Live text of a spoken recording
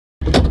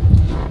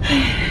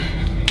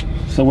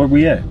So where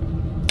we at?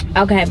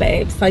 Okay,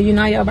 babe. So you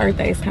know your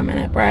birthday's coming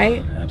up,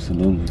 right?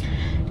 Absolutely.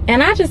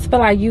 And I just feel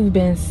like you've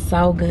been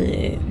so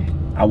good.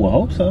 I would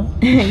hope so.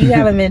 You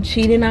haven't been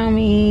cheating on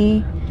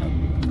me.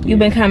 You've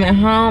been coming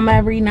home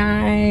every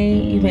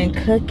night. You've been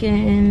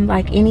cooking.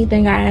 Like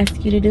anything I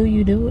ask you to do,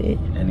 you do it.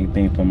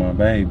 Anything for my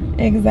baby.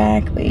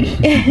 Exactly.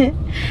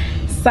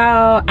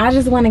 So I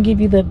just want to give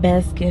you the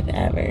best gift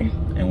ever.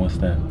 And what's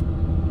that?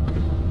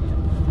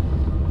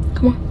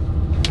 Come on.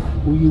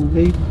 Who you,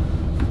 baby?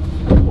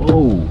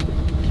 Whoa.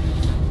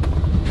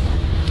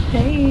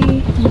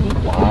 Hey.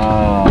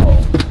 Wow.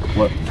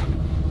 What?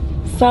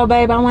 So,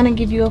 babe, I want to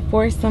give you a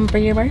foursome for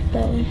your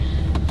birthday.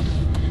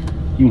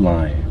 You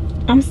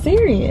lying? I'm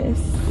serious.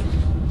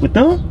 With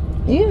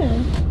them?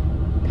 Yeah.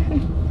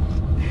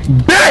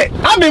 Bet!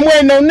 I've been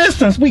waiting on this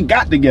since we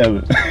got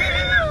together.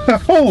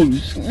 Oh,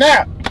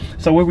 snap.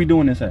 So where we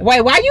doing this at?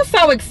 Wait, why are you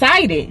so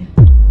excited?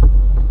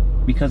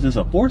 Because it's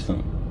a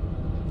foursome.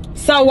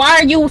 So why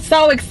are you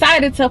so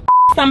excited to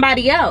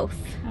somebody else?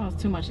 That was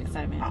too much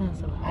excitement.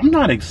 I'm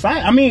not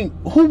excited. I mean,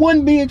 who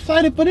wouldn't be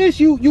excited for this?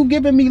 You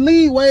giving me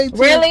leeway to...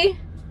 Really?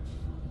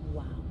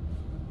 Wow.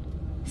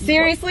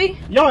 Seriously?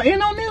 Y'all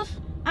in on this?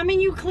 I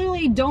mean, you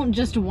clearly don't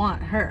just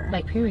want her.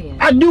 Like, period.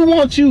 I do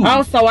want you.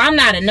 Oh, so I'm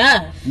not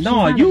enough.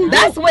 No, you.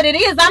 That's what it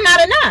is. I'm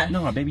not enough.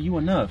 No, baby, you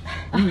enough.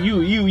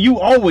 You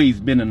always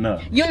been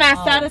enough. You're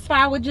not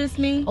satisfied with just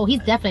me? Oh, he's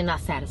definitely not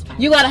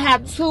satisfied. You gotta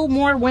have 2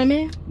 more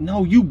women?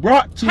 No, you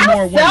brought 2 more How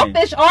women.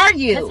 selfish are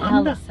you? That's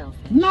hella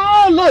selfish.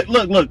 No,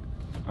 look.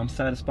 I'm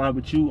satisfied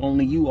with you,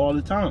 only you all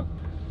the time.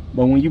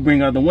 But when you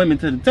bring other women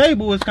to the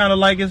table, it's kind of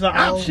like it's an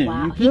option.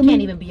 Wow. You He feel can't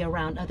me? even be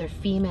around other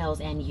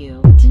females and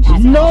you. No,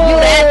 You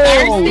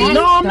that thirsty?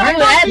 no, I'm not You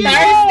that thirsty. thirsty?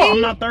 No,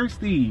 I'm not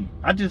thirsty.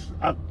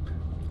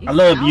 I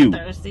love you.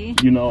 Thirsty.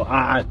 You know,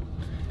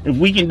 if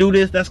we can do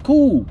this, that's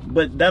cool.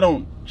 But that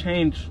don't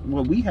change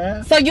what we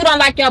have. So you don't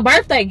like your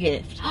birthday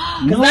gift?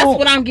 Because No. that's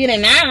what I'm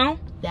getting now.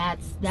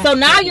 That's So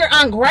now crazy. you're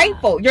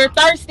ungrateful. You're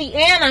thirsty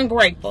and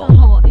ungrateful.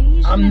 Oh,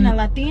 Asian and a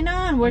Latina,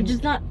 and we're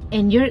just not.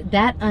 And you're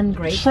that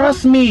ungrateful.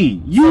 Trust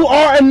me, you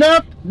are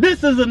enough.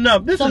 This is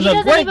enough. This So is he a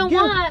doesn't great even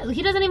gift. want.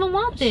 He doesn't even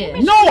want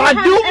this. No, I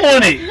do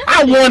want it.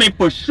 I want it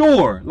for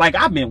sure. Like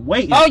I've been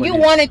waiting. Oh, for you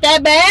this. want it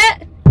that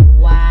bad?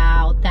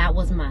 Wow, that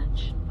was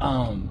much.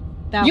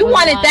 You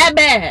want it that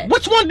bad?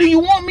 Which one do you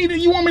want me to?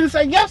 You want me to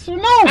say yes or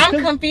no? I'm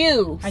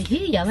confused. Are you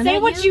yelling Say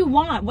at what you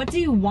want. What do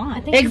you want? I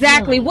think he's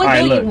Exactly. yelling. What All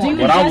right, do look, you Do you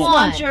want? What I just want-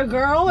 want your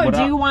girl, or what do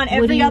I- you want what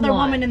do every you other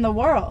want? woman in the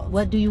world?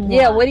 What do you want?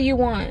 Yeah, what do you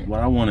want?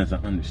 What I want is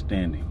an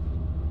understanding.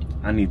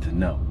 I need to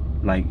know.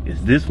 Like,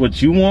 is this what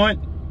you want,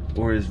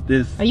 or is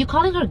this? Are you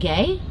calling her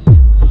gay?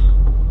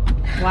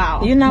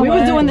 Wow. You know we what?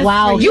 were doing this.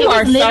 Wow, for you she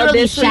are was so literally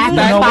disrespectful.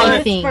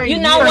 sacrificing. For You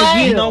know you.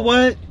 what? You know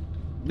what?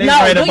 They No,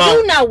 right do about.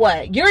 you know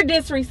what? You're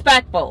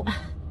disrespectful.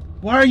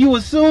 Why are you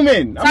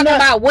assuming? Talking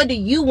about what do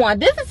you want?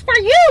 This is for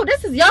you.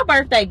 This is your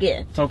birthday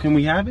gift. So can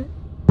we have it?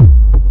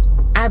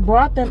 I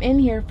brought them in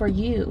here for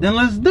you. Then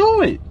let's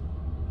do it.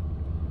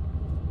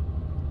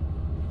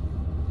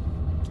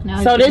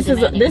 Now So he's this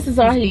demanding. is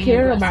all He's he being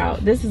cares aggressive.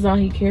 about. This is all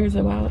he cares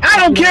about. I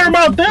don't care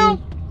about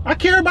them. I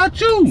care about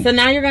you. So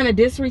now you're gonna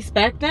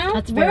disrespect them?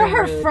 That's We're very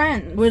her rude.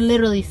 friends. We're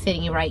literally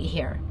sitting right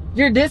here.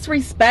 You're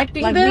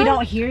disrespecting like them? we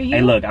don't hear you.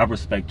 Hey, look, I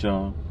respect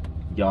y'all.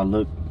 Y'all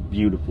look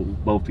beautiful,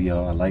 both of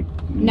y'all. I like.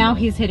 Now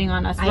he's hitting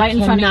on us I right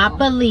in front cannot of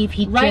you. believe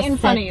he Right just in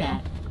front said of you.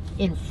 that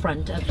in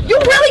front of you. You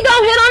really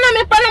gonna hit on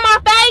them in front of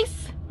my face?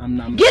 I'm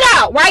not. Get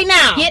out right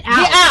now. Get out.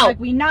 Get out. Like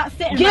we not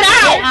sitting. Get right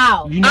out. Get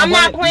out. You know I'm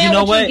not what? playing You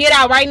know with what? you. Get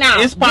out right now.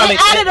 It's probably-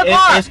 Get out of the it-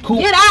 car. it's cool.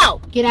 Get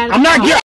out. Get out of I'm the not car. getting.